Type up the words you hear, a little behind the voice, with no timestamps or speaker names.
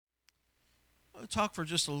talk for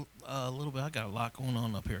just a little bit. I got a lot going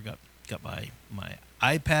on up here. Got my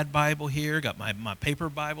iPad Bible here. Got my paper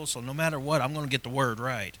Bible. So no matter what, I'm going to get the word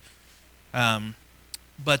right. Um,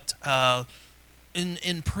 but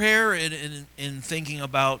in prayer and in thinking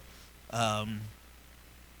about um,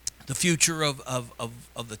 the future of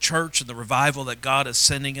the church and the revival that God is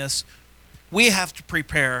sending us, we have to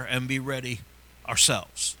prepare and be ready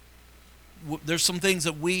ourselves. There's some things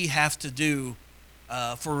that we have to do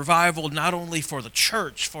for revival, not only for the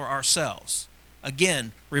church, for ourselves.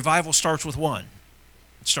 Again, revival starts with one.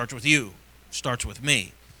 It starts with you. It starts with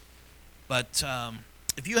me. But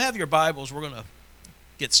if you have your Bibles, we're going to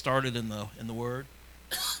get started in the Word.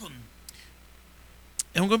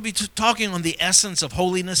 And we're going to be talking on the essence of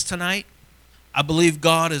holiness tonight. I believe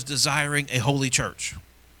God is desiring a holy church.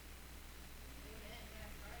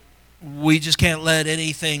 We just can't let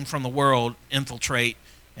anything from the world infiltrate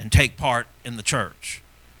and take part in the church.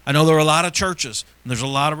 I know there are a lot of churches and there's a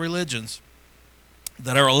lot of religions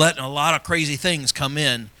that are letting a lot of crazy things come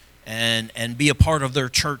in and be a part of their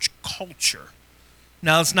church culture.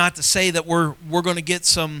 Now, it's not to say that we're going to get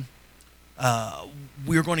some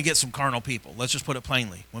carnal people. Let's just put it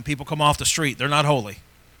plainly. When people come off the street, they're not holy,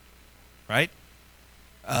 right?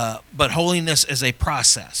 But holiness is a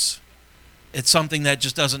process. It's something that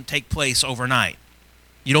just doesn't take place overnight.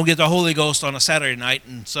 You don't get the Holy Ghost on a Saturday night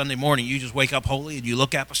and Sunday morning. You just wake up holy and you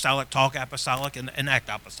look apostolic, talk apostolic, and act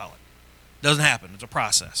apostolic. It doesn't happen. It's a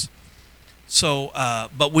process. So,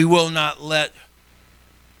 but we will not let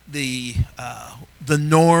the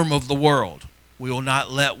norm of the world, we will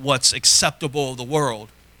not let what's acceptable of the world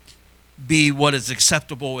be what is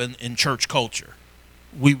acceptable in church culture.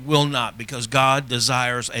 We will not, because God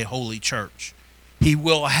desires a holy church. He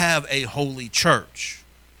will have a holy church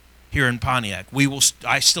here in Pontiac.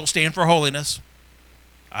 I still stand for holiness.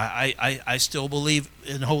 I still believe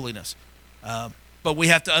in holiness. But we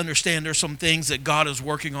have to understand there's some things that God is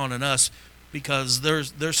working on in us, because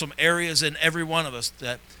there's some areas in every one of us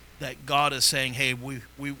that God is saying, hey,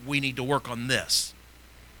 we need to work on this.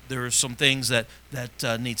 There's some things that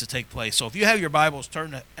need to take place. So if you have your Bibles,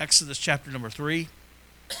 turn to Exodus chapter number 3.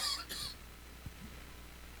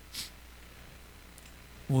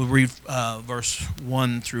 We'll read verse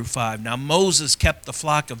 1 through 5. Now Moses kept the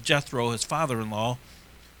flock of Jethro, his father-in-law,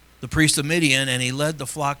 the priest of Midian, and he led the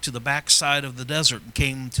flock to the backside of the desert and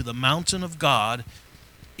came to the mountain of God,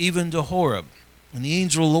 even to Horeb. And the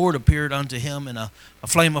angel of the Lord appeared unto him in a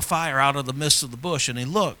flame of fire out of the midst of the bush. And he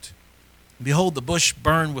looked, and behold, the bush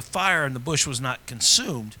burned with fire, and the bush was not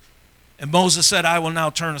consumed. And Moses said, I will now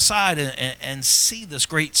turn aside and see this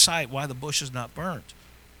great sight, why the bush is not burnt.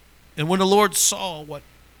 And when the Lord saw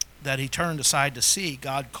that he turned aside to see,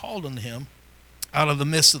 God called unto him out of the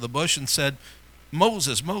midst of the bush and said,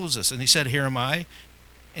 Moses, Moses. And he said, Here am I.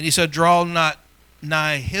 And he said, Draw not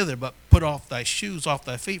nigh hither, but put off thy shoes off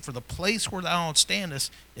thy feet, for the place where thou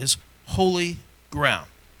standest is holy ground.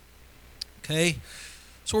 Okay?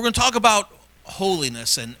 So we're going to talk about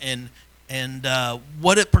holiness and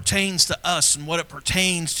what it pertains to us and what it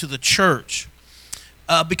pertains to the church.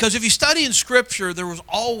 Because if you study in Scripture, there was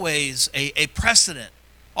always a precedent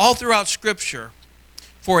all throughout Scripture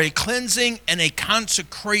for a cleansing and a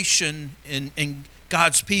consecration in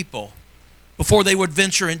God's people before they would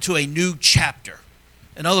venture into a new chapter.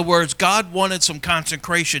 In other words, God wanted some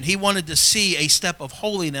consecration. He wanted to see a step of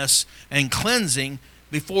holiness and cleansing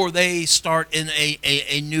before they start in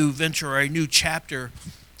a new venture or a new chapter.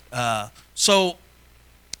 So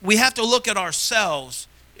we have to look at ourselves.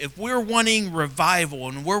 If we're wanting revival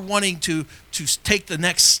and we're wanting to take the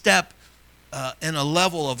next step in a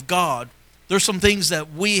level of God, there's some things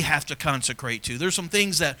that we have to consecrate to. There's some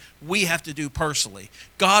things that we have to do personally.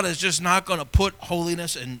 God is just not going to put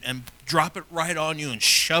holiness and drop it right on you and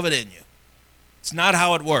shove it in you. It's not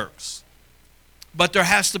how it works. But there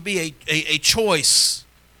has to be a choice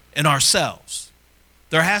in ourselves.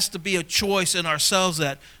 There has to be a choice in ourselves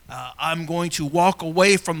that I'm going to walk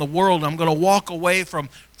away from the world. I'm going to walk away from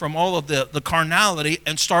all of the carnality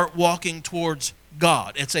and start walking towards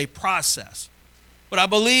God. It's a process. But I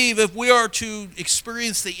believe if we are to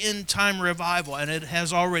experience the end time revival, and it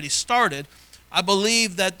has already started, I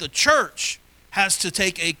believe that the church has to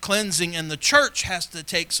take a cleansing and the church has to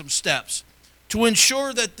take some steps to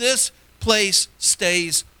ensure that this place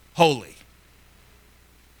stays holy.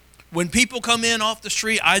 When people come in off the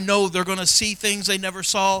street, I know they're going to see things they never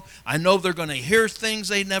saw. I know they're going to hear things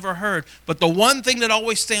they never heard. But the one thing that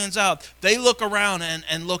always stands out, they look around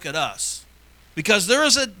and look at us. Because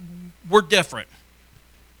we're different.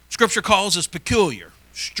 Scripture calls us peculiar,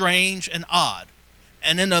 strange, and odd.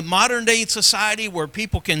 And in a modern day society where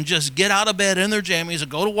people can just get out of bed in their jammies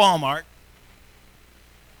and go to Walmart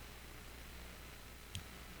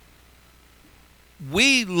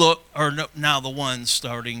we are now the ones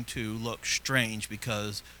starting to look strange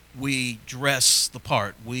because we dress the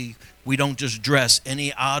part. We don't just dress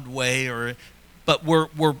any odd way, but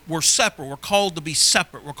we're separate. We're called to be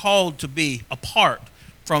separate. We're called to be apart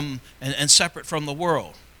from and separate from the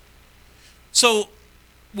world. So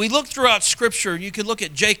we look throughout Scripture. You could look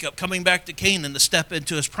at Jacob coming back to Canaan to step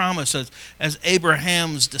into his promise as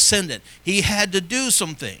Abraham's descendant. He had to do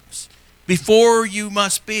some things. Before you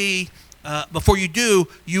do,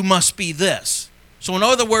 you must be this. So in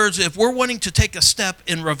other words, if we're wanting to take a step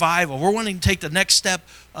in revival, we're wanting to take the next step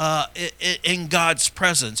in God's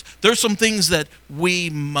presence, there's some things that we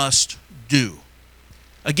must do.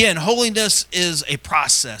 Again, holiness is a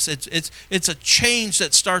process. It's a change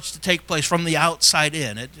that starts to take place from the outside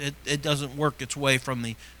in. It doesn't work its way from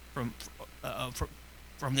the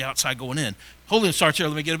outside going in. Holiness starts here.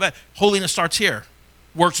 Let me get it back. Holiness starts here,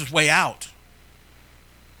 works its way out.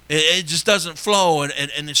 It just doesn't flow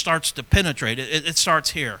and it starts to penetrate. It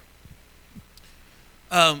starts here.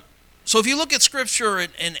 So if you look at Scripture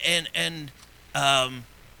and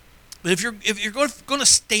if you're going to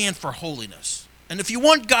stand for holiness, and if you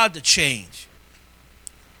want God to change,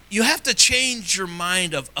 you have to change your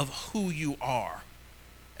mind of who you are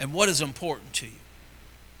and what is important to you.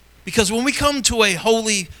 Because when we come to a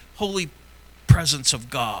holy presence of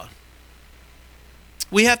God,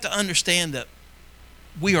 we have to understand that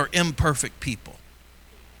we are imperfect people.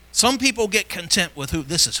 Some people get content with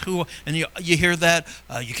and you hear that,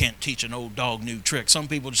 you can't teach an old dog new trick. Some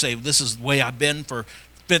people just say, this is the way I've been for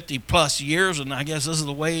 50 plus years, and I guess this is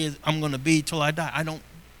the way I'm going to be till I die. I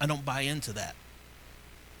don't buy into that.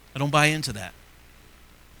 I don't buy into that.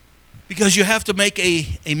 Because you have to make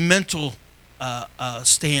a mental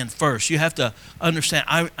stand first. You have to understand,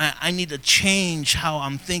 I need to change how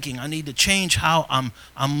I'm thinking. I need to change how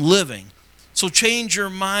I'm living. So change your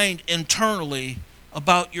mind internally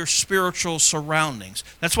about your spiritual surroundings.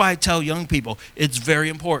 That's why I tell young people it's very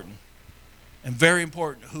important, and very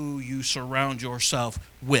important who you surround yourself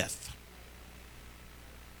with.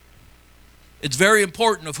 It's very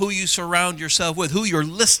important of who you surround yourself with, who you're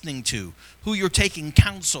listening to, who you're taking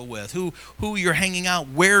counsel with, who you're hanging out,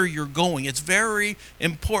 where you're going. It's very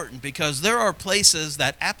important because there are places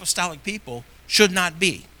that apostolic people should not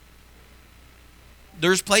be.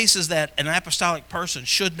 There's places that an apostolic person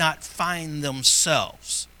should not find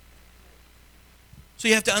themselves. So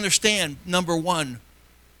you have to understand, number one,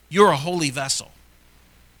 you're a holy vessel.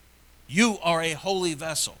 You are a holy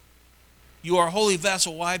vessel. You are a holy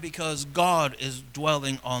vessel. Why? Because God is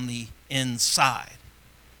dwelling on the inside.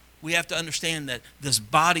 We have to understand that this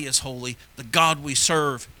body is holy. The God we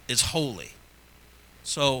serve is holy.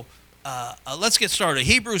 So let's get started.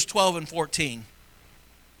 Hebrews 12 and 14.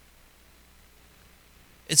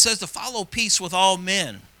 It says to follow peace with all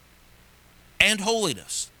men and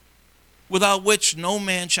holiness, without which no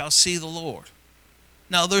man shall see the Lord.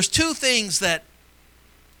 Now, there's two things that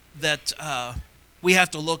we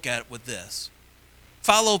have to look at with this.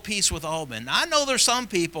 Follow peace with all men. Now, I know there's some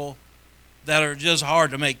people that are just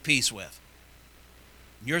hard to make peace with.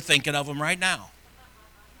 You're thinking of them right now.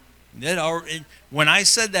 When I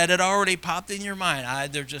said that, it already popped in your mind. I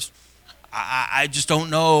just don't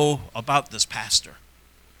know about this pastor.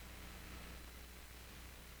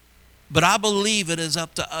 But I believe it is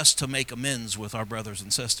up to us to make amends with our brothers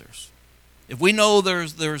and sisters. If we know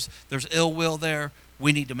there's ill will there,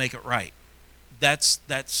 we need to make it right. That's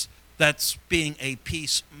being a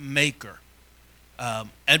peacemaker.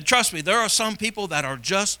 And trust me, there are some people that are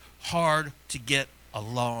just hard to get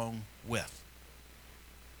along with.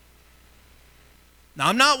 Now,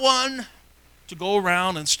 I'm not one to go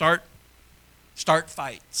around and start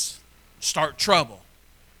fights, start trouble,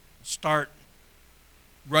 start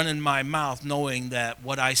running my mouth knowing that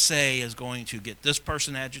what I say is going to get this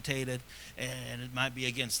person agitated and it might be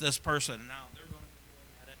against this person. Now they're going to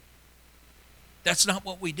be at it. That's not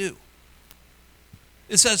what we do.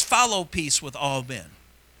 It says follow peace with all men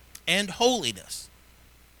and holiness.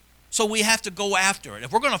 So we have to go after it.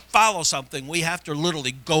 If we're going to follow something, we have to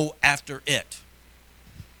literally go after it.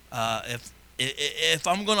 If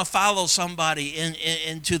I'm going to follow somebody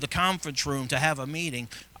into the conference room to have a meeting,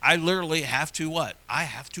 I literally have to what? I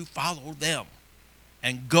have to follow them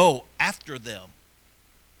and go after them.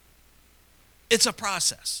 It's a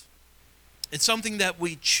process. It's something that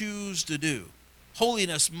we choose to do.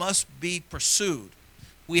 Holiness must be pursued.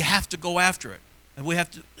 We have to go after it. And we have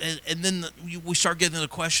to, and then we start getting into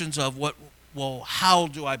the questions of how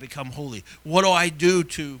do I become holy? What do I do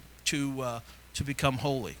to become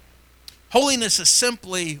holy? Holiness is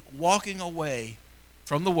simply walking away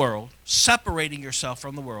from the world, separating yourself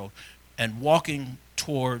from the world, and walking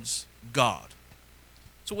towards God.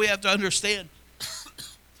 So we have to understand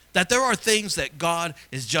that there are things that God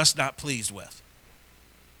is just not pleased with.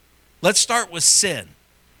 Let's start with sin.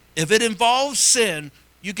 If it involves sin,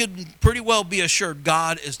 you can pretty well be assured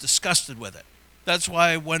God is disgusted with it. That's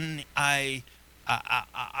why when I'm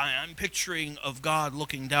picturing of God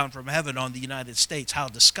looking down from heaven on the United States, how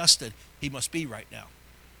disgusted he must be right now.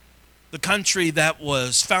 The country that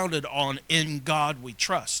was founded on "In God We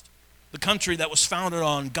Trust," the country that was founded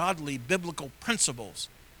on godly biblical principles.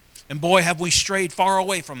 And boy, have we strayed far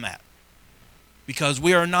away from that, because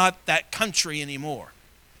we are not that country anymore.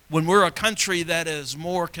 When we're a country that is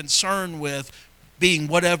more concerned with being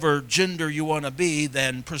whatever gender you want to be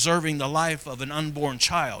than preserving the life of an unborn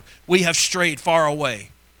child, we have strayed far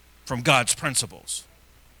away from God's principles.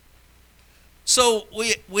 So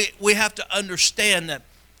we have to understand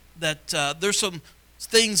that there's some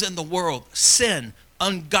things in the world, sin,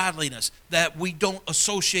 ungodliness, that we don't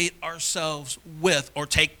associate ourselves with or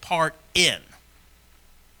take part in.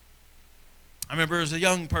 I remember as a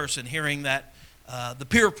young person hearing that the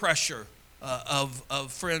peer pressure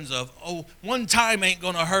of friends of, oh, one time ain't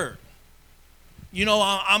going to hurt. You know,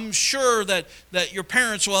 I'm sure that your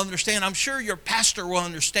parents will understand. I'm sure your pastor will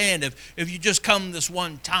understand if you just come this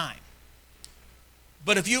one time.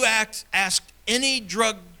 But if you ask any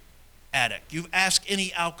drug addict, you ask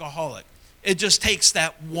any alcoholic, it just takes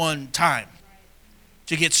that one time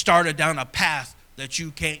to get started down a path that you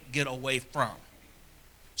can't get away from.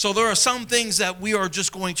 So there are some things that we are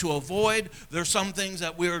just going to avoid. There are some things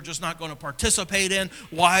that we are just not going to participate in.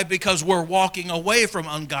 Why? Because we're walking away from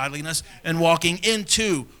ungodliness and walking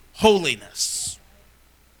into holiness.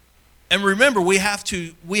 And remember, we have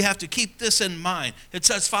to keep this in mind. It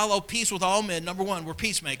says, follow peace with all men. Number one, we're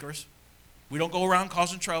peacemakers. We don't go around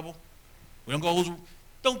causing trouble.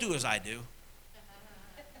 Don't do as I do.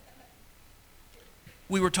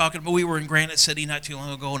 We were in Granite City not too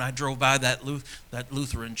long ago, and I drove by that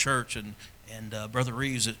Lutheran church, and Brother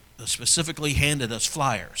Reeves specifically handed us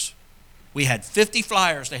flyers. We had 50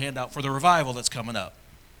 flyers to hand out for the revival that's coming up.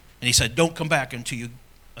 And he said, don't come back until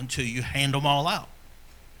you hand them all out.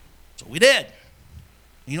 So we did.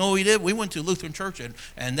 You know what we did? We went to Lutheran church,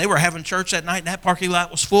 and they were having church that night, and that parking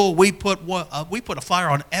lot was full. We put a flyer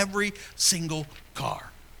on every single car.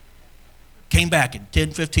 Came back in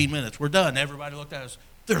 10, 15 minutes. We're done. Everybody looked at us.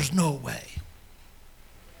 There's no way.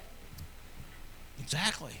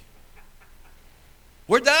 Exactly.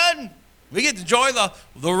 We're done. We get to enjoy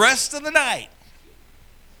the rest of the night.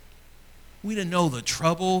 We didn't know the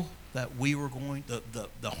trouble that we were going,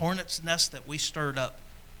 the hornet's nest that we stirred up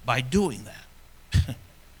by doing that.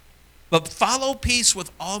 But follow peace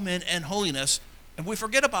with all men and holiness, and we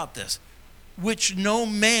forget about this, which no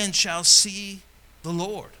man shall see the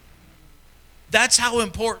Lord. That's how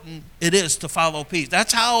important it is to follow peace.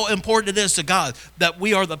 That's how important it is to God that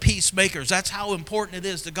we are the peacemakers. That's how important it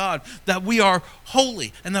is to God that we are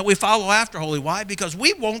holy and that we follow after holy. Why? Because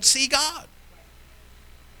we won't see God.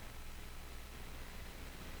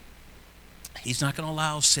 He's not going to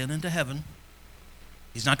allow sin into heaven.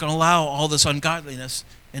 He's not going to allow all this ungodliness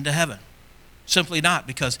into heaven. Simply not,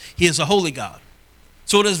 because he is a holy God.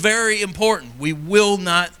 So it is very important. We will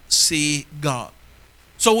not see God.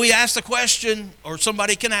 So we ask the question, or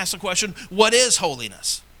somebody can ask the question, what is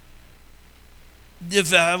holiness?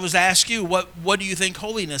 If I was to ask you, what do you think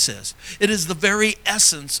holiness is? It is the very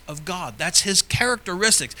essence of God. That's his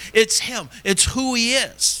characteristics. It's him. It's who he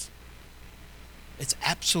is. It's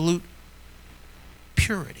absolute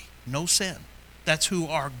purity, no sin. That's who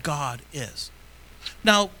our God is.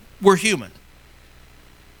 Now, we're human.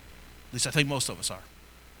 At least I think most of us are.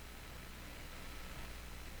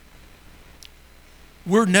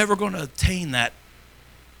 We're never going to attain that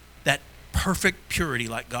perfect purity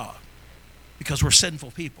like God, because we're sinful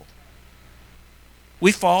people.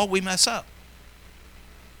 We fall, we mess up.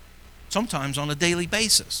 Sometimes on a daily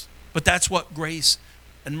basis. But that's what grace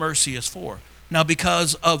and mercy is for. Now,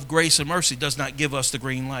 because of grace and mercy does not give us the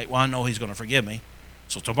green light. Well, I know he's going to forgive me.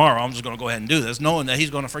 So tomorrow I'm just going to go ahead and do this, knowing that he's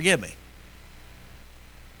going to forgive me.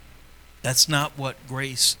 That's not what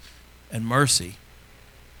grace and mercy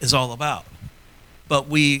is all about. But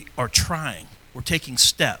we are trying. We're taking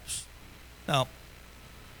steps. Now,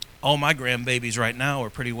 all my grandbabies right now are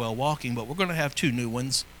pretty well walking, but we're going to have 2 new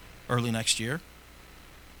ones early next year.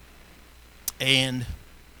 And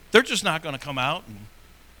they're just not going to come out and,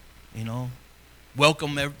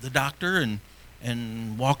 welcome the doctor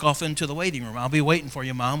and walk off into the waiting room. I'll be waiting for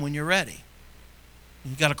you, Mom, when you're ready.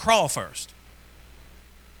 You got to crawl first.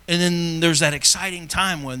 And then there's that exciting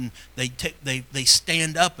time when they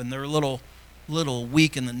stand up and they're a little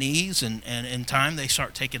weak in the knees, and in time they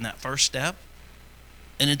start taking that first step.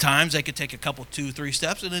 And in times they could take a couple, 2, 3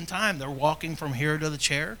 steps, and in time they're walking from here to the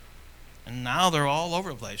chair, and now they're all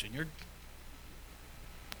over the place, and you're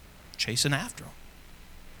chasing after them.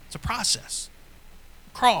 It's a process.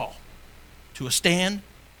 Crawl to a stand,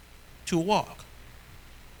 to a walk.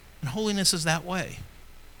 And holiness is that way.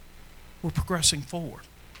 We're progressing forward.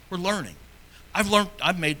 We're learning. I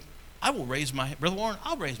will raise my, Brother Warren,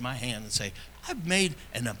 I'll raise my hand and say, I've made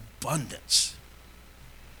an abundance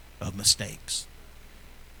of mistakes.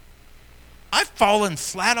 I've fallen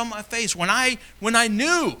flat on my face when I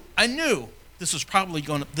knew this is probably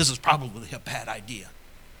a bad idea.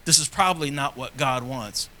 This is probably not what God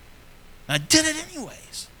wants. And I did it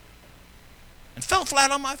anyways. And fell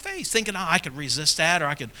flat on my face, thinking, I could resist that, or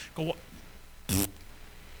I could go.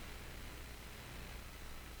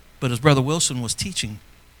 But as Brother Wilson was teaching,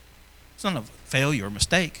 it's not a failure or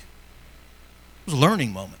mistake. It was a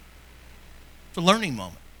learning moment. It's a learning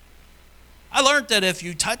moment. I learned that if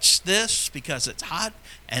you touch this because it's hot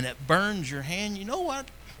and it burns your hand, you know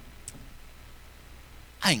what?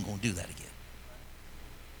 I ain't going to do that again.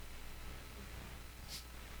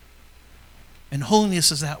 And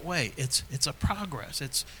holiness is that way. It's a progress.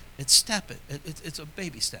 It's a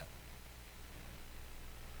baby step.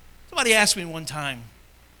 Somebody asked me one time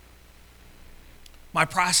my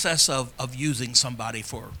process of using somebody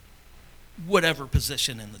for whatever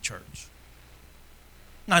position in the church.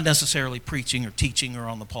 Not necessarily preaching or teaching or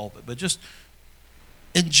on the pulpit, but just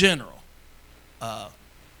in general, of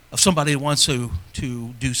somebody who wants to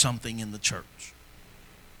do something in the church.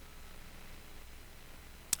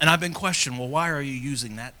 And I've been questioned, well, why are you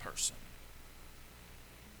using that person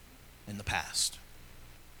in the past?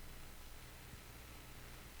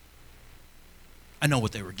 I know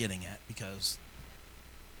what they were getting at, because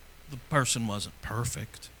the person wasn't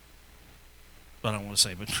perfect. But I don't want to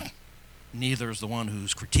say, but neither is the one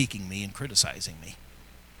who's critiquing me and criticizing me.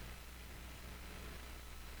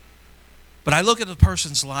 But I look at the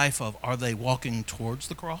person's life of, are they walking towards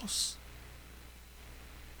the cross?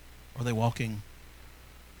 Or are they walking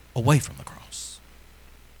away from the cross?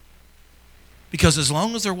 Because as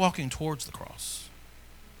long as they're walking towards the cross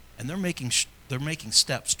and they're making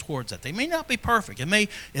steps towards that, they may not be perfect. It may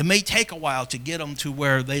take a while to get them to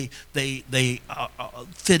where they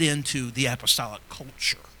fit into the apostolic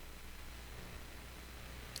culture.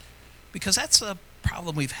 Because that's a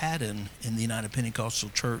problem we've had in the United Pentecostal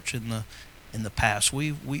Church in the past.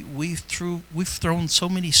 We've thrown so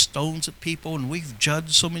many stones at people, and we've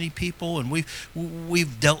judged so many people, and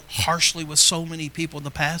we've dealt harshly with so many people in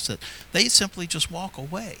the past that they simply just walk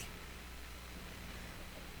away.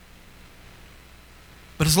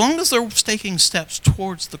 But as long as they're taking steps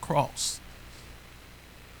towards the cross,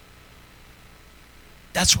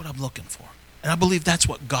 that's what I'm looking for. And I believe that's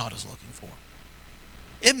what God is looking for.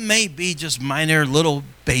 It may be just minor little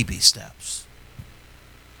baby steps,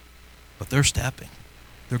 but they're stepping.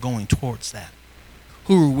 They're going towards that.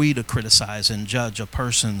 Who are we to criticize and judge a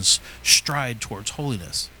person's stride towards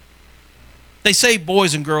holiness? They say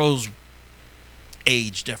boys and girls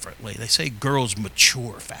age differently. They say girls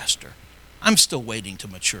mature faster. I'm still waiting to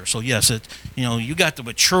mature. So yes, you got the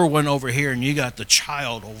mature one over here and you got the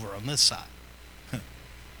child over on this side.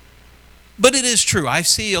 But it is true. I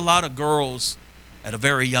see a lot of girls at a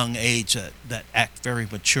very young age that act very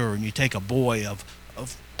mature, and you take a boy of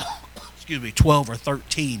 12 or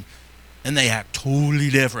 13 and they act totally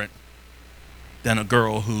different than a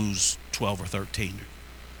girl who's 12 or 13.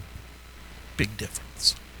 Big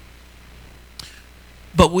difference.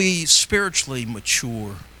 But we spiritually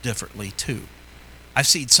mature differently too. I've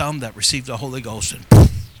seen some that receive the Holy Ghost and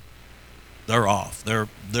they're off. Their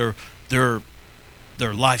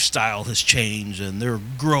lifestyle has changed, and they're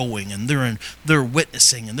growing, and they're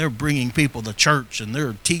witnessing, and they're bringing people to church, and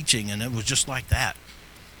they're teaching, and it was just like that.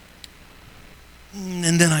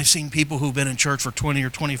 And then I've seen people who've been in church for 20 or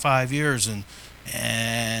 25 years,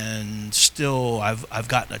 and still I've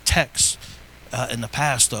gotten a text in the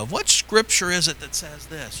past of, what scripture is it that says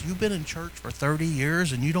this? You've been in church for 30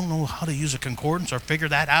 years and you don't know how to use a concordance or figure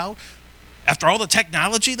that out? After all the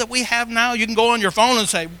technology that we have now, you can go on your phone and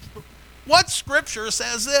say, what scripture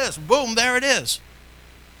says this? Boom, there it is.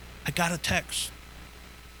 I got a text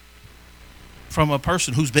from a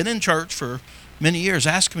person who's been in church for many years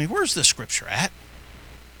asking me, where's this scripture at?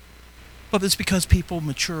 But it's because people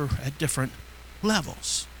mature at different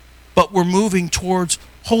levels. But we're moving towards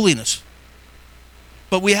holiness.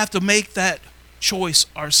 But we have to make that choice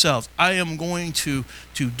ourselves. I am going to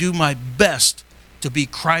do my best to be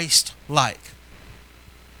Christ-like.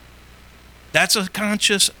 That's a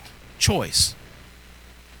conscious choice.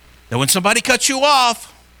 That when somebody cuts you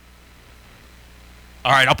off,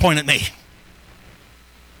 all right, I'll point at me.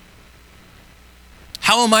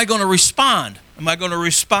 How am I going to respond? Am I going to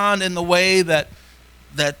respond in the way that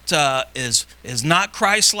is not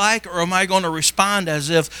Christ-like, or am I going to respond as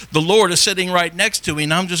if the Lord is sitting right next to me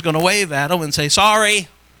and I'm just going to wave at him and say, sorry?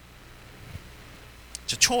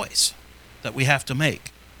 It's a choice that we have to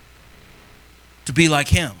make to be like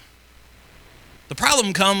him. The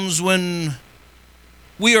problem comes when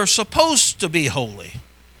we are supposed to be holy.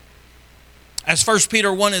 As 1 Peter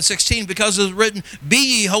 1:16, because it is written, be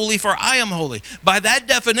ye holy, for I am holy. By that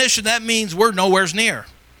definition, that means we're nowhere near.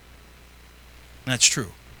 That's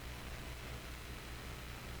true.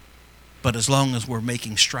 But as long as we're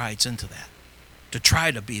making strides into that, to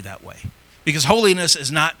try to be that way. Because holiness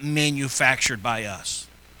is not manufactured by us.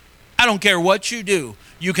 I don't care what you do,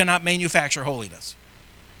 you cannot manufacture holiness.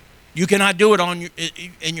 You cannot do it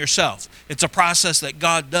in yourself. It's a process that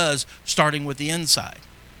God does, starting with the inside.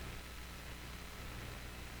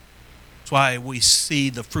 That's why we see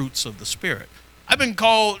the fruits of the Spirit. I've been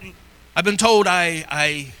told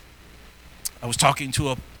I was talking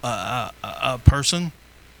to a person,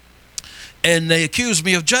 and they accused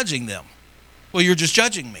me of judging them. Well, you're just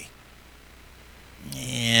judging me.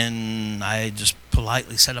 And I just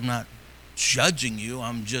politely said, I'm not judging you.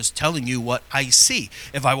 I'm just telling you what I see.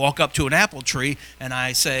 If I walk up to an apple tree and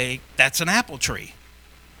I say, that's an apple tree,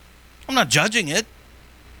 I'm not judging it.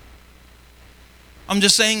 I'm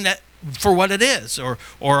just saying that for what it is, or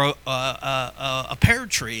a pear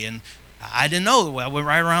tree. And I didn't know. I went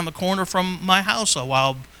right around the corner from my house a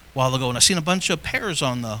while ago, and I seen a bunch of pears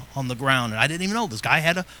on the ground, and I didn't even know this guy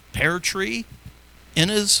had a pear tree in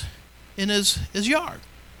his yard.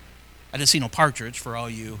 I didn't see no partridge, for all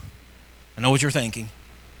you. I know what you're thinking.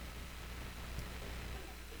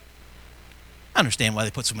 I understand why they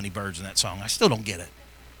put so many birds in that song. I still don't get it.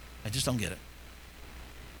 I just don't get it.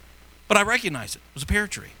 But I recognized it. It was a pear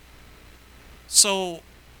tree. So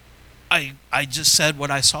I just said what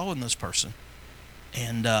I saw in this person,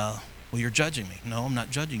 and well, you're judging me. No, I'm not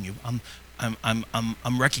judging you. I'm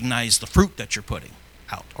recognizing the fruit that you're putting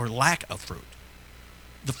out, or lack of fruit.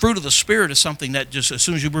 The fruit of the Spirit is something that just as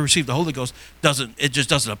soon as you receive the Holy Ghost, just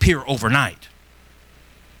doesn't appear overnight.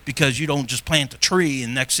 Because you don't just plant a tree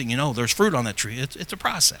and next thing you know, there's fruit on that tree. It's a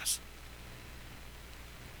process.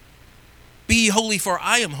 Be ye holy, for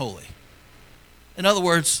I am holy. In other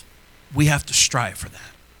words, we have to strive for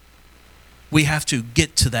that. We have to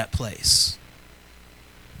get to that place.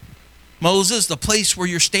 Moses, the place where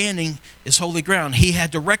you're standing is holy ground. He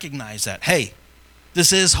had to recognize that. Hey,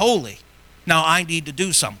 this is holy. Now I need to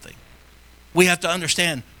do something. We have to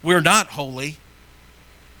understand we're not holy,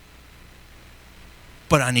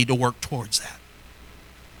 but I need to work towards that.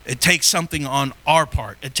 It takes something on our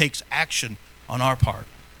part. It takes action on our part.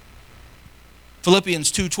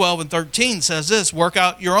 Philippians 2:12 and 13 says this, work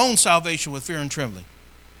out your own salvation with fear and trembling.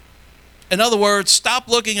 In other words, stop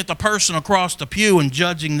looking at the person across the pew and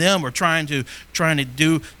judging them, or trying to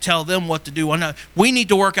tell them what to do. We need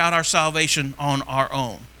to work out our salvation on our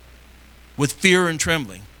own with fear and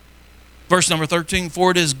trembling. Verse number 13, for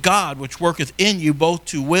it is God which worketh in you both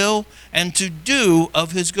to will and to do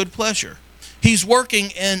of his good pleasure. He's working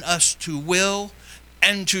in us to will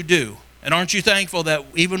and to do. And aren't you thankful that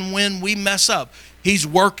even when we mess up, he's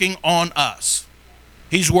working on us.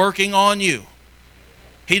 He's working on you.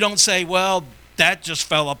 He don't say, well, that just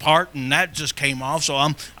fell apart and that just came off, so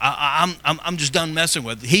I'm just done messing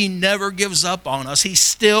with it. He never gives up on us. He's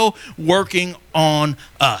still working on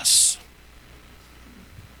us.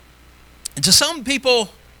 And to some people,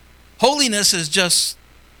 holiness is just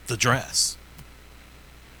the dress.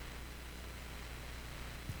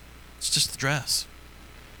 It's just the dress.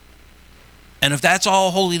 And if that's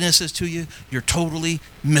all holiness is to you, you're totally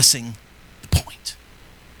missing the point.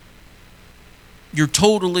 You're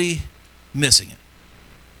totally missing it.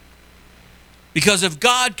 Because if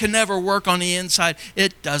God can never work on the inside,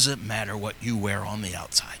 it doesn't matter what you wear on the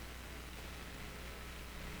outside.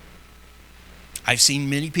 I've seen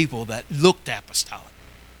many people that looked apostolic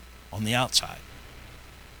on the outside.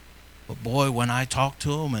 But boy, when I talk to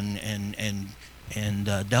them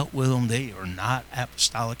and dealt with them, they are not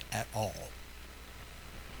apostolic at all.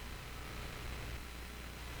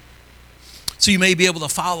 So you may be able to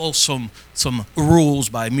follow some rules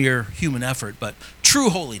by mere human effort, but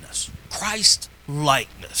true holiness,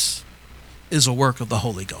 Christ-likeness, is a work of the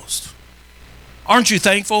Holy Ghost. Aren't you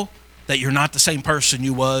thankful that you're not the same person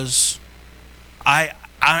you was?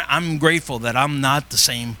 I'm grateful that I'm not the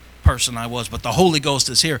same person I was, but the Holy Ghost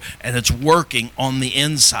is here, and it's working on the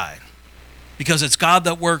inside. Because it's God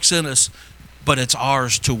that works in us, but it's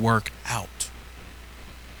ours to work out.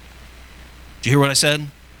 Do you hear what I said?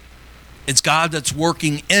 It's God that's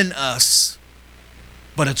working in us,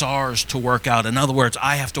 but it's ours to work out. In other words,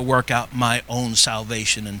 I have to work out my own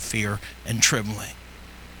salvation in fear and trembling.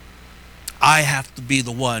 I have to be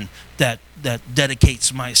the one that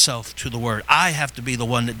dedicates myself to the word. I have to be the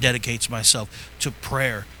one that dedicates myself to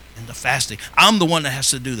prayer and to fasting. I'm the one that has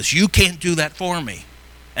to do this. You can't do that for me,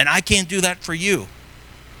 and I can't do that for you.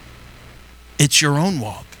 It's your own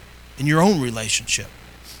walk in your own relationship.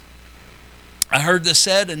 I heard this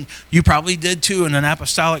said, and you probably did too, in an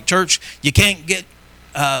apostolic church, you can't get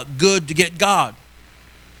good to get God.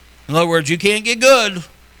 In other words, you can't get good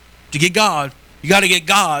to get God. You got to get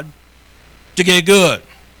God to get good.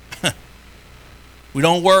 We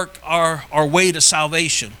don't work our way to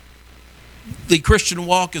salvation. The Christian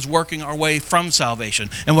walk is working our way from salvation.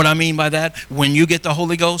 And what I mean by that, when you get the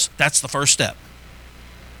Holy Ghost, that's the first step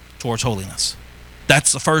towards holiness.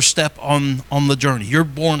 That's the first step on the journey. You're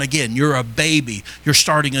born again. You're a baby. You're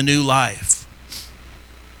starting a new life.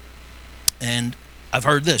 And I've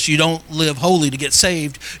heard this. You don't live holy to get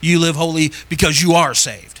saved. You live holy because you are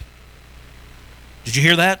saved. Did you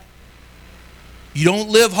hear that? You don't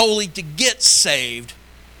live holy to get saved.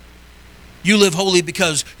 You live holy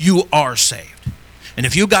because you are saved. And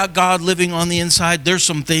if you got God living on the inside, there's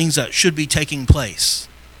some things that should be taking place.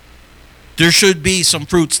 There should be some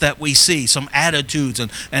fruits that we see, some attitudes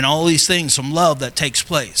and all these things, some love that takes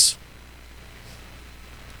place.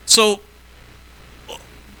 So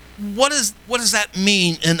what does that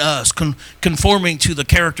mean in us, conforming to the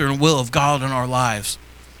character and will of God in our lives?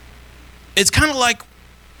 It's kind of like,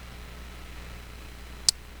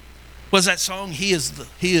 what's that song? He's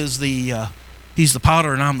the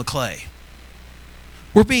potter and I'm the clay.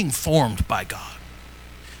 We're being formed by God.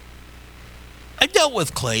 I dealt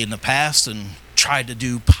with clay in the past and tried to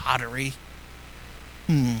do pottery.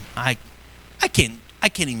 I can't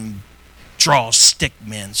even draw stick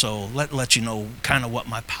men, so let you know kind of what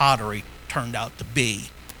my pottery turned out to be.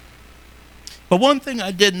 But one thing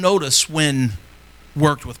I did notice when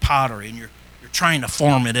worked with pottery, and you're trying to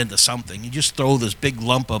form it into something, you just throw this big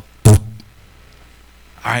lump of, all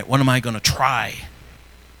right, what am I going to try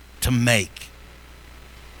to make?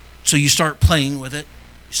 So you start playing with it,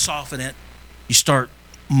 you soften it, you start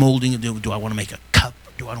molding it. Do I want to make a cup?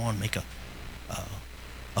 Do I want to make a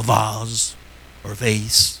vase or a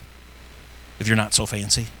vase, if you're not so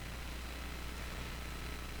fancy?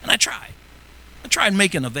 And I tried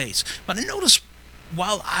making a vase. But I noticed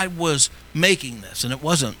while I was making this, and it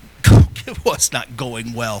was not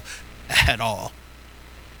going well at all.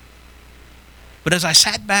 But as I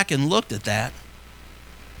sat back and looked at that,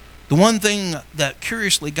 the one thing that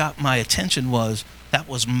curiously got my attention was that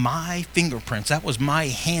was my fingerprints. That was my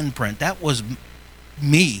handprint. That was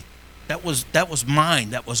me. That was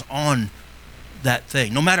mine. That was on that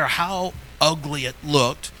thing. No matter how ugly it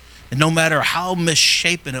looked, and no matter how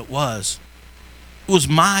misshapen it was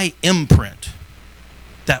my imprint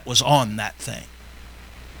that was on that thing.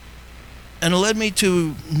 And it led me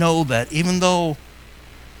to know that even though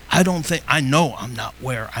I know I'm not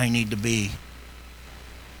where I need to be,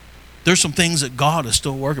 there's some things that God is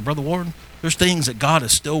still working. Brother Warren, there's things that God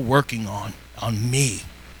is still working on me.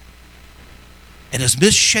 And as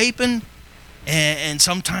misshapen and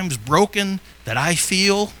sometimes broken that I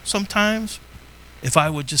feel sometimes, if I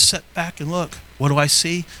would just sit back and look, what do I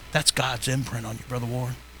see? That's God's imprint on you, Brother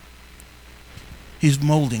Warren. He's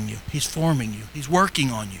molding you. He's forming you. He's working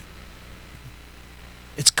on you.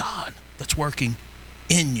 It's God that's working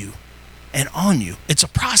in you and on you. It's a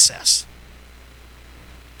process.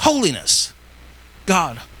 Holiness.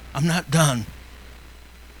 God, I'm not done.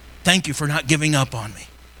 Thank you for not giving up on me.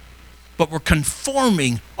 But we're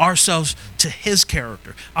conforming ourselves to His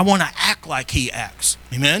character. I want to act like He acts.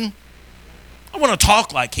 Amen? I want to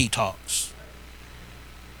talk like He talks.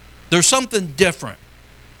 There's something different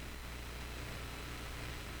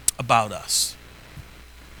about us.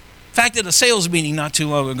 In fact, at a sales meeting not too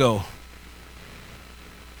long ago,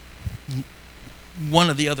 one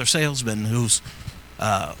of the other salesmen who's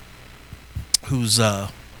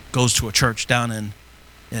goes to a church down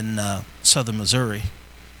in southern Missouri,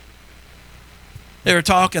 they were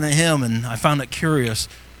talking to him, and I found it curious.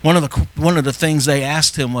 One of the things they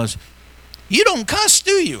asked him was, "You don't cuss,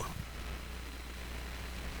 do you?"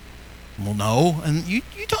 Well, no. And you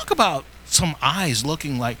talk about some eyes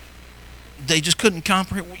looking like they just couldn't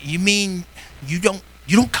comprehend. You mean you don't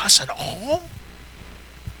cuss at all?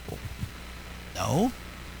 No.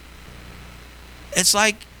 It's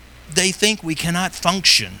like they think we cannot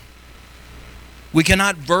function. We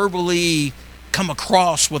cannot verbally come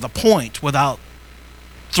across with a point without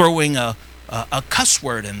throwing a cuss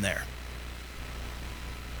word in there.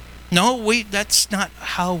 No, that's not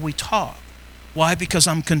how we talk. Why? Because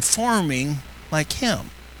I'm conforming like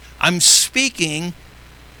him. I'm speaking.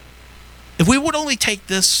 If we would only take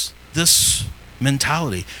this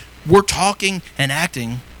mentality, we're talking and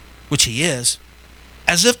acting, which he is,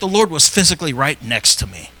 as if the Lord was physically right next to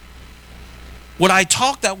me. Would I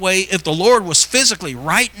talk that way if the Lord was physically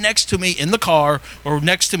right next to me in the car or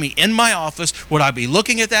next to me in my office? Would I be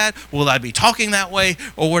looking at that? Would I be talking that way?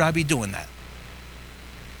 Or would I be doing that?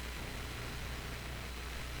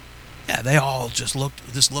 Yeah, they all just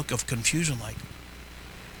looked this look of confusion like,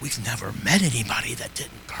 we've never met anybody that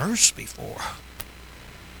didn't curse before.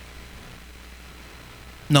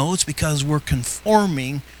 No, it's because we're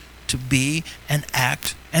conforming to be and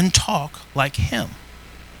act and talk like him.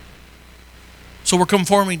 So we're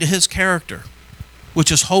conforming to his character,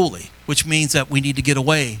 which is holy, which means that we need to get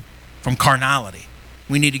away from carnality.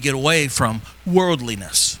 We need to get away from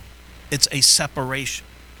worldliness. It's a separation.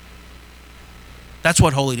 That's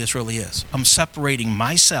what holiness really is. I'm separating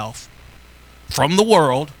myself from the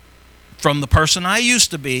world, from the person I used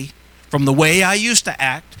to be, from the way I used to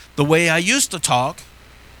act, the way I used to talk,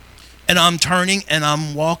 and I'm turning and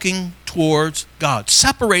I'm walking towards God,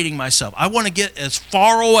 separating myself. I want to get as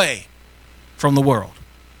far away from the world.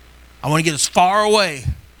 I want to get as far away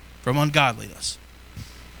from ungodliness.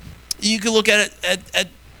 You can look at it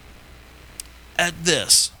at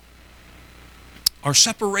this. Our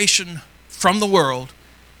separation from the world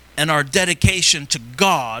and our dedication to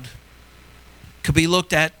God could be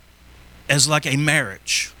looked at as like a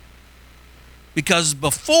marriage. Because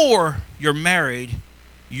before you're married,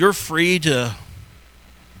 you're free to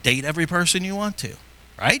date every person you want to,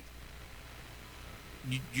 right?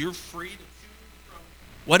 You're free to choose from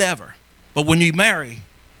whatever. But when you marry,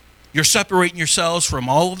 you're separating yourselves from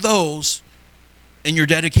all of those and you're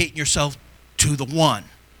dedicating yourself to the one.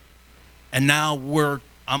 And now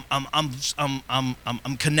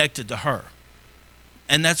I'm connected to her.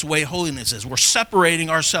 And that's the way holiness is. We're separating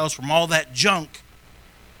ourselves from all that junk,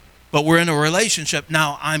 but we're in a relationship.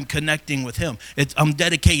 Now I'm connecting with him. I'm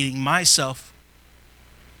dedicating myself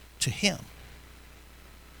to him.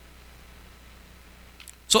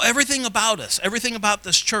 So everything about us, everything about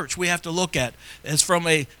this church we have to look at is from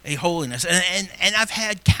a holiness. And I've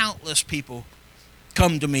had countless people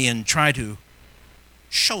come to me and try to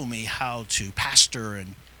show me how to pastor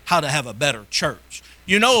and how to have a better church.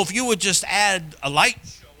 You know, if you would just add a light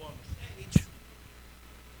show on the stage,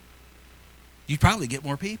 you'd probably get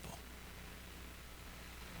more people.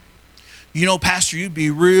 You know, Pastor, you'd be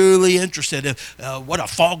really interested in what a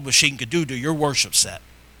fog machine could do to your worship set.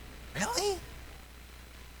 Really?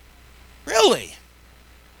 Really?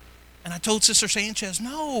 And I told Sister Sanchez,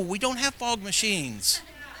 no, we don't have fog machines.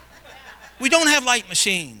 We don't have light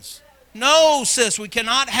machines. No, sis, we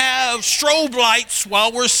cannot have strobe lights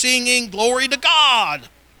while we're singing glory to God.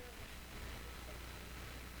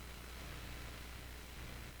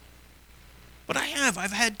 But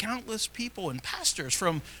I've had countless people and pastors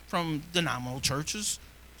from denominational churches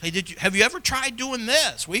say, have you ever tried doing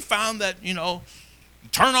this? We found that, you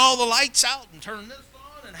turn all the lights out and turn this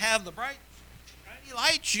on and have the bright, shiny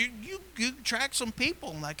lights. You attract some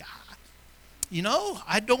people. I'm like,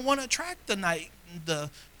 I don't want to attract the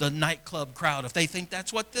nightclub crowd if they think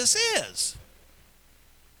that's what this is.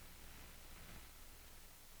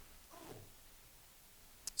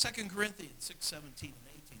 2 Corinthians 6:17 and 18.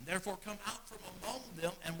 Therefore come out from among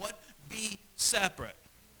them and what? Be separate.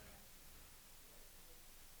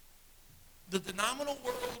 The denominational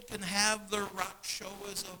world can have their rock show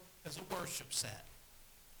as a worship set.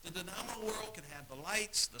 The denominational world can have the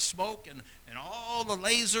lights, the smoke, and all the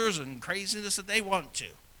lasers and craziness that they want to.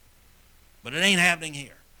 But it ain't happening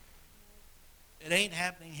here. It ain't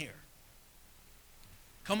happening here.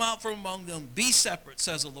 Come out from among them, be separate,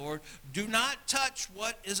 says the Lord. Do not touch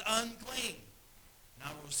what is unclean, and I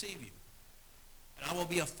will receive you. And I will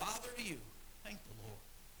be a father to you, thank the Lord.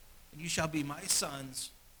 And you shall be my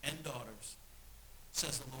sons and daughters,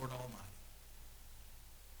 says the Lord Almighty.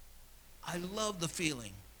 I love the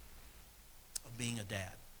feeling of being a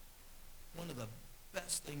dad. One of the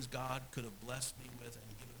best things God could have blessed me with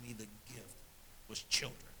and given me the gift was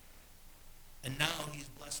children. And now he's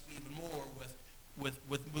blessed me even more with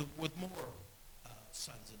more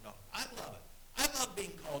sons and daughters. I love it. I love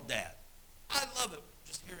being called dad. I love it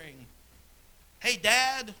just hearing, hey,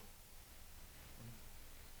 Dad. In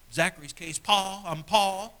Zachary's case, Paul. I'm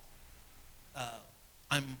Paul.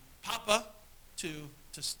 I'm Papa to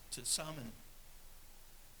some.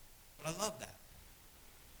 But I love that.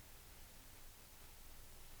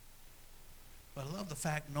 But I love the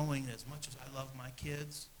fact knowing that as much as I love my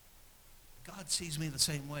kids, God sees me the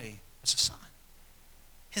same way as a son.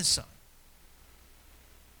 His son.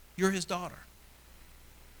 You're his daughter.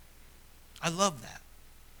 I love that.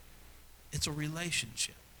 It's a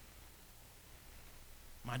relationship.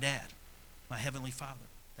 My dad, my Heavenly Father,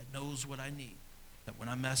 that knows what I need, that when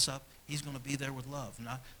I mess up, he's going to be there with love,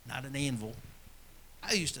 not an anvil.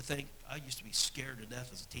 I used to be scared to death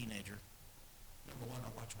as a teenager. Number one, I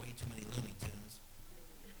watched way too many Looney Tunes.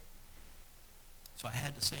 So I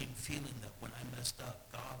had the same feeling that when I messed up,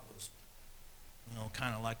 God was,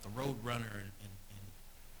 kind of like the road runner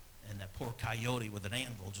and that poor coyote with an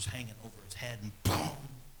anvil just hanging over his head, and boom.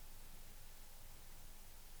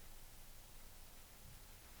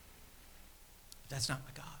 That's not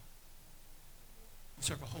my God. We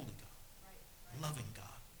serve a holy God, a loving God,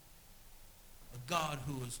 a God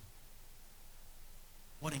who is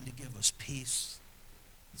wanting to give us peace.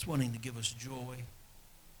 It's wanting to give us joy,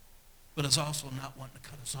 but it's also not wanting to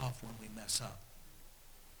cut us off when we mess up.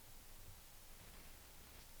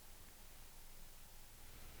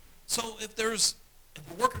 So if we're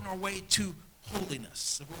working our way to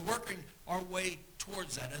holiness, if we're working our way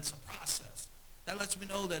towards that, it's a process. That lets me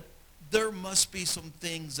know that there must be some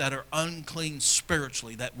things that are unclean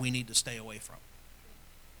spiritually that we need to stay away from.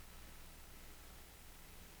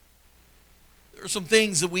 There are some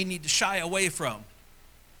things that we need to shy away from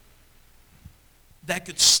that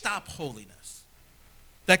could stop holiness,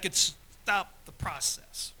 that could stop the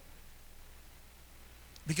process.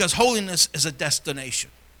 Because holiness is a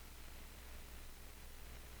destination.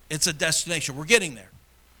 It's a destination. We're getting there.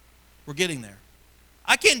 We're getting there.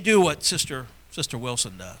 I can't do what Sister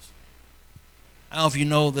Wilson does. I don't know if you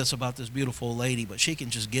know this about this beautiful lady, but she can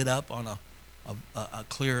just get up on a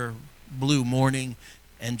clear blue morning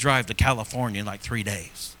and drive to California in like 3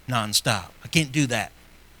 days, nonstop. I can't do that.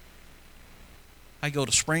 I go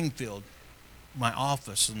to Springfield, my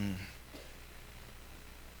office, and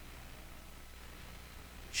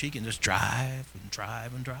she can just drive and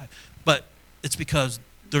drive and drive. But it's because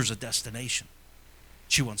there's a destination.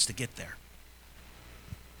 She wants to get there.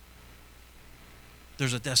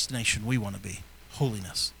 There's a destination we want to be.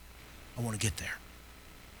 Holiness. I want to get there.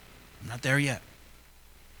 I'm not there yet.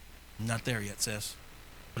 I'm not there yet, sis.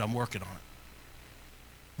 But I'm working on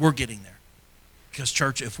it. We're getting there. Because,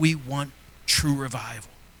 church, if we want true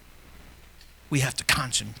revival, we have to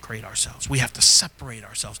consecrate ourselves. We have to separate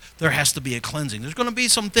ourselves. There has to be a cleansing. There's going to be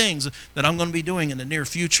some things that I'm going to be doing in the near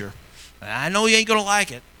future. I know you ain't going to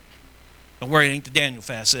like it. Don't worry, it ain't the Daniel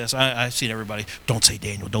fast, sis. I see everybody. Don't say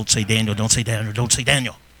Daniel. Don't say Daniel. Don't say Daniel. Don't say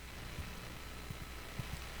Daniel.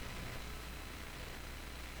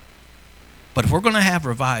 But if we're going to have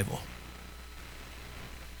revival,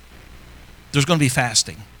 there's going to be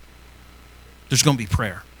fasting. There's going to be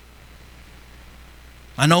prayer.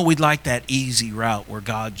 I know we'd like that easy route where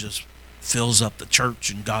God just fills up the church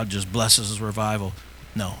and God just blesses his revival.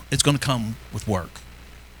 No, it's going to come with work.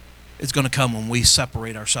 It's going to come when we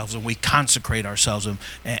separate ourselves and we consecrate ourselves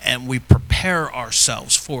and we prepare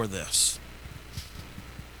ourselves for this.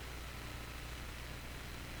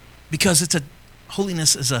 Because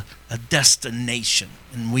holiness is a destination,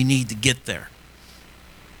 and we need to get there.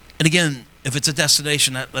 And again, if it's a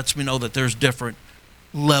destination, that lets me know that there's different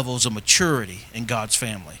levels of maturity in God's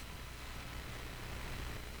family.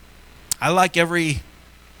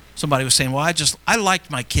 Somebody was saying, well, I liked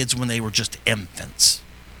my kids when they were just infants.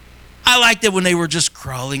 I liked it when they were just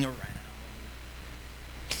crawling around.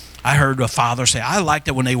 I heard a father say, I liked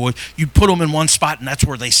it when you'd put them in one spot and that's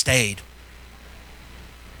where they stayed.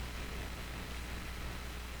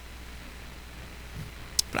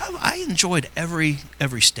 But I enjoyed every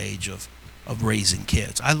stage of raising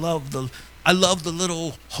kids. I love the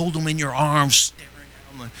little hold them in your arms, staring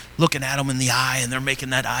at them, and looking at them in the eye, and they're making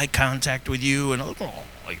that eye contact with you, and your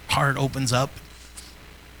heart opens up.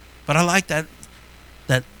 But I like that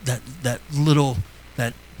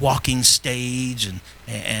walking stage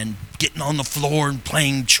and getting on the floor and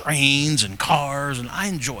playing trains and cars, and I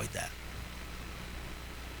enjoyed that.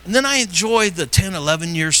 And then I enjoyed the 10,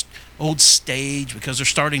 11 years old stage because they're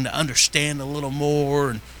starting to understand a little more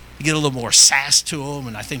and you get a little more sass to them.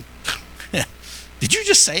 And I think, did you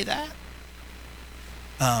just say that?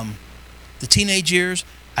 The teenage years,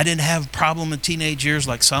 I didn't have a problem in teenage years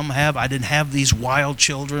like some have. I didn't have these wild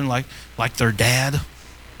children like their dad.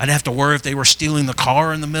 I didn't have to worry if they were stealing the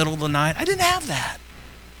car in the middle of the night. I didn't have that.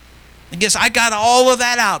 I guess I got all of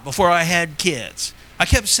that out before I had kids. I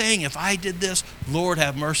kept saying, if I did this, Lord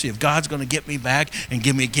have mercy, if God's going to get me back and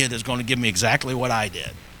give me a kid that's going to give me exactly what I did.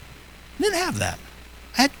 I didn't have that.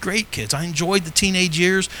 I had great kids. I enjoyed the teenage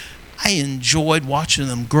years. I enjoyed watching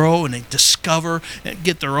them grow and they discover and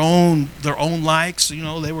get their own likes.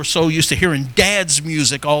 They were so used to hearing Dad's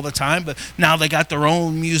music all the time, but now they got their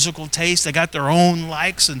own musical taste. They got their own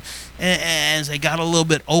likes, and as they got a little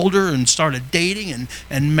bit older and started dating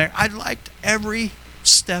and I liked every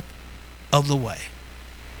step of the way.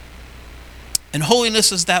 And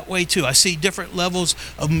holiness is that way too. I see different levels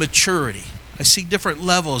of maturity. I see different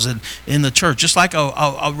levels in the church, just like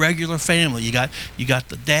a regular family. You got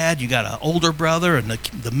the dad, you got an older brother, and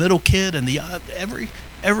the middle kid, and the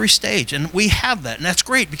every stage. And we have that, and that's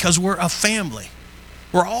great because we're a family.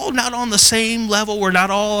 We're all not on the same level. We're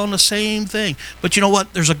not all on the same thing. But you know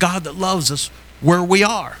what? There's a God that loves us where we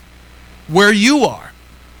are, where you are.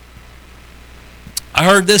 I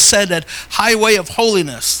heard this said that highway of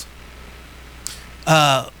holiness.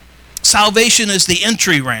 Salvation is the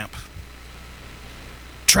entry ramp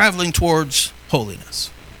traveling towards holiness.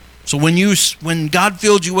 So when God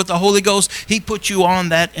filled you with the Holy Ghost, he put you on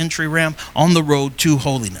that entry ramp on the road to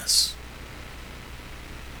holiness.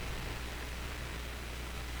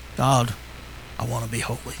 God, I want to be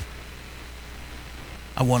holy.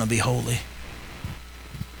 I want to be holy.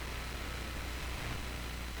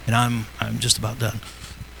 And I'm just about done.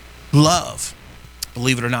 Love,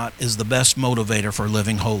 believe it or not, is the best motivator for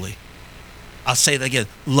living holy. I'll say that again.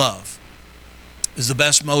 Love is the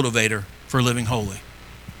best motivator for living holy.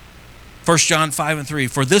 1 John 5:3,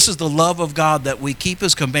 for this is the love of God, that we keep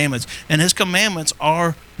his commandments, and his commandments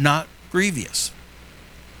are not grievous.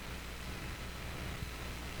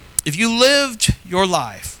 If you lived your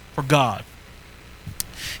life for God,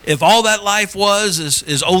 if all that life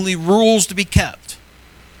is only rules to be kept,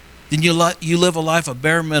 then you live a life of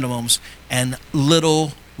bare minimums and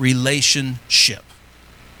little relationship.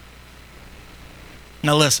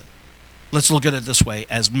 Now listen, let's look at it this way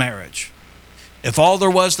as marriage. If all there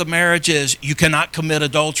was to marriage is you cannot commit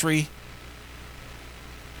adultery,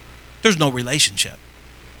 there's no relationship.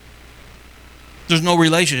 There's no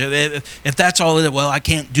relationship. If that's all it is, well, I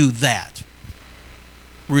can't do that.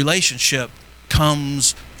 Relationship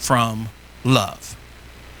comes from love.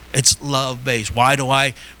 It's love-based. Why do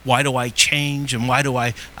I change, and why do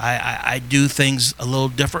I do things a little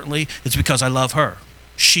differently? It's because I love her.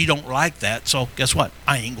 She don't like that, so guess what?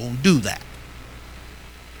 I ain't going to do that.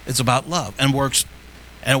 It's about love, and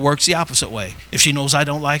it works the opposite way. If she knows I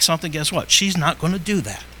don't like something, guess what? She's not going to do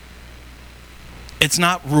that. It's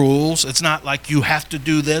not rules. It's not like you have to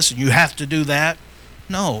do this and you have to do that.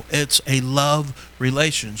 No, it's a love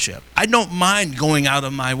relationship. I don't mind going out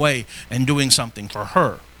of my way and doing something for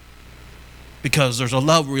her because there's a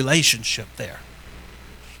love relationship there.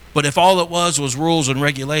 But if all it was rules and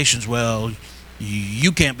regulations, well,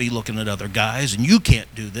 you can't be looking at other guys, and you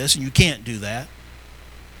can't do this and you can't do that.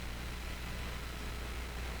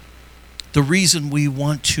 The reason we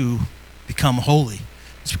want to become holy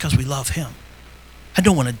is because we love him. I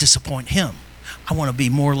don't want to disappoint him. I want to be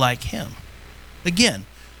more like him. Again,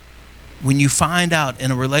 when you find out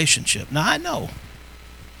in a relationship, now I know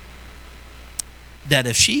that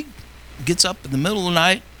if she gets up in the middle of the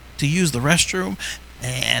night to use the restroom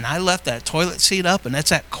and I left that toilet seat up and that's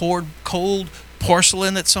that cold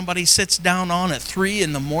porcelain that somebody sits down on at 3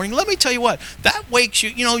 a.m, let me tell you what, that wakes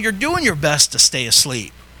you, you're doing your best to stay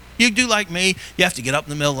asleep. You do like me, you have to get up in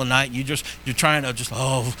the middle of the night and you're trying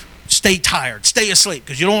to stay tired, stay asleep,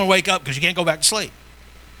 because you don't want to wake up because you can't go back to sleep.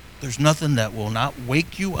 There's nothing that will not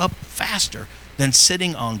wake you up faster than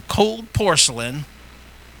sitting on cold porcelain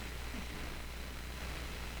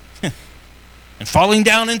and falling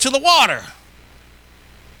down into the water.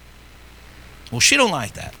 Well, she don't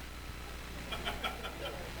like that.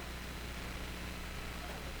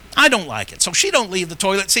 I don't like it, so she don't leave the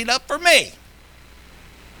toilet seat up for me.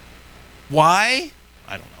 Why?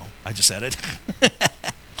 I don't know. I just said it.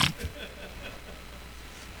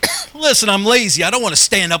 Listen, I'm lazy. I don't want to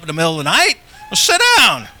stand up in the middle of the night. Well, sit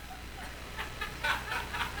down.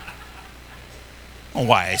 Oh,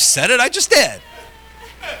 why I said it? I just did.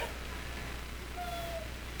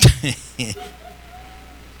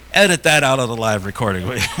 Edit that out of the live recording.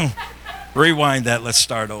 Rewind that. Let's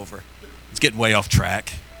start over. It's getting way off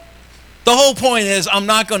track. The whole point is I'm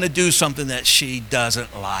not going to do something that she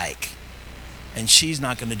doesn't like. And she's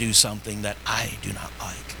not going to do something that I do not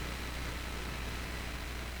like.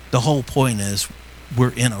 The whole point is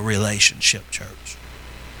we're in a relationship, church.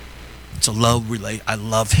 It's a love relate. I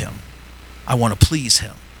love him. I want to please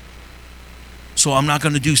him. So I'm not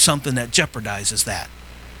going to do something that jeopardizes that.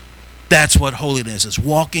 That's what holiness is,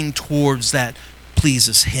 walking towards that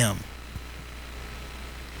pleases him.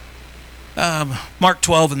 Mark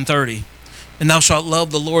 12:30. And thou shalt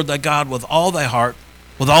love the Lord thy God with all thy heart,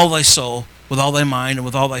 with all thy soul, with all thy mind and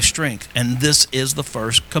with all thy strength. And this is the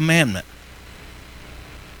first commandment.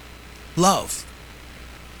 Love.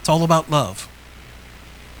 It's all about love.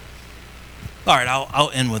 All right,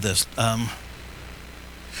 I'll end with this.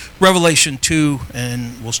 Revelation 2,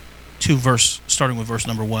 and starting with verse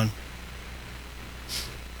number 1.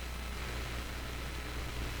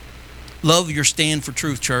 Love your stand for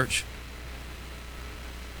truth, church.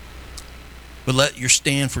 But let your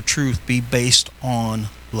stand for truth be based on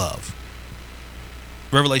love.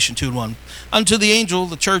 Revelation 2:1. Unto the angel of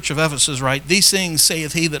the church of Ephesus write, These things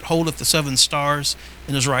saith he that holdeth the 7 stars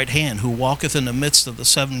in his right hand, who walketh in the midst of the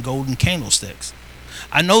 7 golden candlesticks.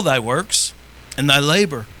 I know thy works, and thy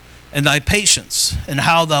labor, and thy patience, and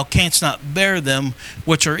how thou canst not bear them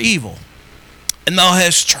which are evil. And thou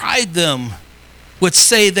hast tried them which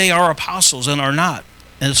say they are apostles and are not,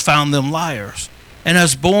 and hast found them liars, and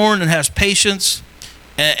hast borne and hast patience,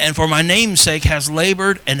 and for my name's sake has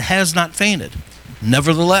labored and has not fainted.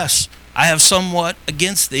 Nevertheless, I have somewhat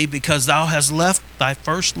against thee, because thou hast left thy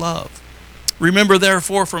first love. Remember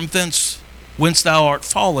therefore from thence whence thou art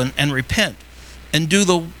fallen, and repent, and do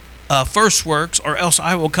the first works, or else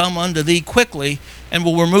I will come unto thee quickly, and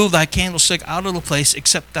will remove thy candlestick out of the place,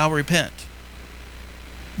 except thou repent.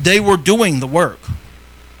 They were doing the work.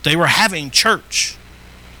 They were having church.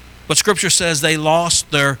 But Scripture says they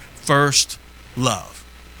lost their first love.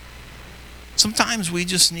 Sometimes we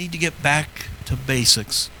just need to get back to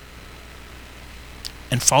basics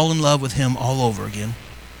and fall in love with Him all over again,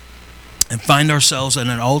 and find ourselves at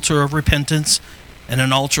an altar of repentance and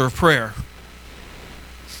an altar of prayer.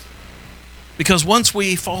 Because once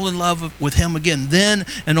we fall in love with Him again, then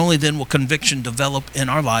and only then will conviction develop in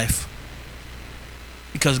our life.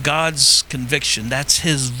 Because God's conviction, that's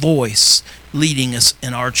His voice leading us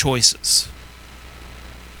in our choices.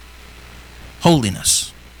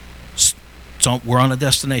 Holiness. So we're on a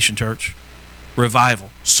destination, church.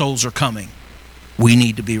 Revival. Souls are coming. We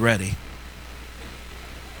need to be ready.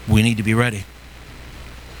 We need to be ready.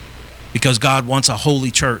 Because God wants a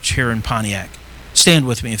holy church here in Pontiac. Stand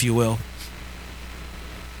with me if you will.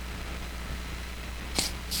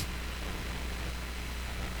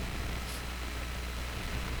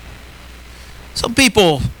 Some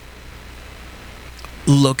people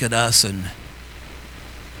look at us, and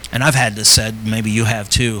I've had this said, maybe you have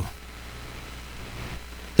too.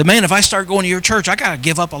 The man, if I start going to your church, I got to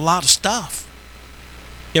give up a lot of stuff.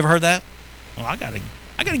 You ever heard that? Well, I got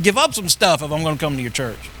to give up some stuff if I'm going to come to your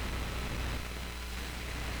church.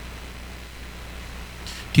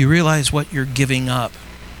 Do you realize what you're giving up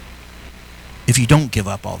if you don't give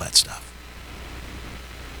up all that stuff?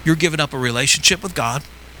 You're giving up a relationship with God.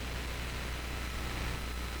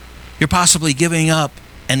 You're possibly giving up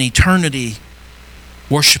an eternity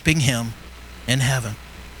worshiping Him in heaven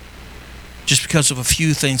just because of a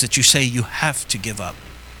few things that you say you have to give up.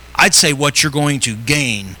 I'd say what you're going to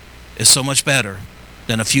gain is so much better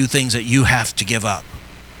than a few things that you have to give up.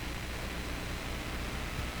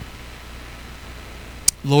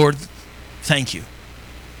 Lord, thank you.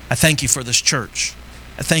 I thank you for this church.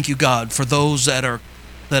 I thank you, God, for those that are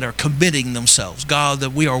committing themselves. God,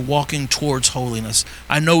 that we are walking towards holiness.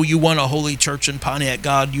 I know you want a holy church in Pontiac,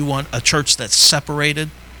 God. You want a church that's separated.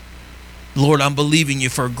 Lord, I'm believing you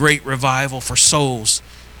for a great revival for souls.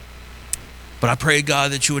 But I pray,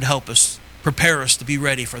 God, that you would help us, prepare us to be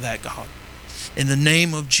ready for that, God. In the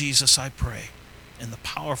name of Jesus, I pray. In the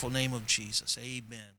powerful name of Jesus, amen.